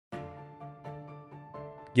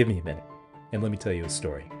Give me a minute, and let me tell you a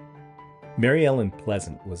story. Mary Ellen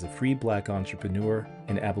Pleasant was a free black entrepreneur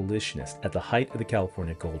and abolitionist at the height of the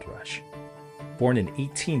California Gold Rush. Born in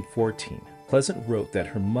 1814, Pleasant wrote that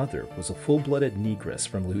her mother was a full-blooded negress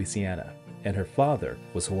from Louisiana, and her father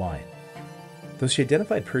was Hawaiian. Though she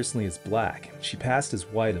identified personally as black, she passed as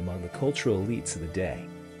white among the cultural elites of the day.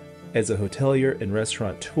 As a hotelier and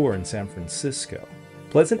restaurateur in San Francisco,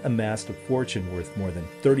 Pleasant amassed a fortune worth more than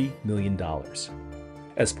 $30 million.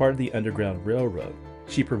 As part of the Underground Railroad,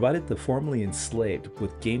 she provided the formerly enslaved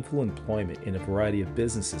with gainful employment in a variety of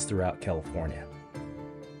businesses throughout California.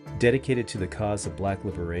 Dedicated to the cause of black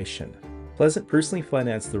liberation, Pleasant personally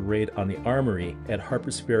financed the raid on the armory at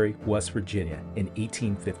Harpers Ferry, West Virginia in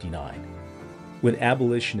 1859. When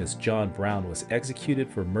abolitionist John Brown was executed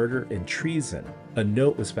for murder and treason, a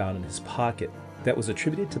note was found in his pocket that was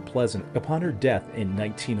attributed to Pleasant upon her death in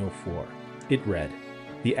 1904. It read,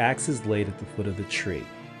 "The axe is laid at the foot of the tree.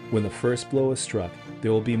 When the first blow is struck,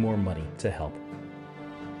 there will be more money to help."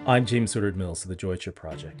 I'm James Woodard Mills of the Joy Trip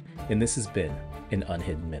Project, and this has been an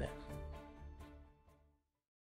Unhidden Minute.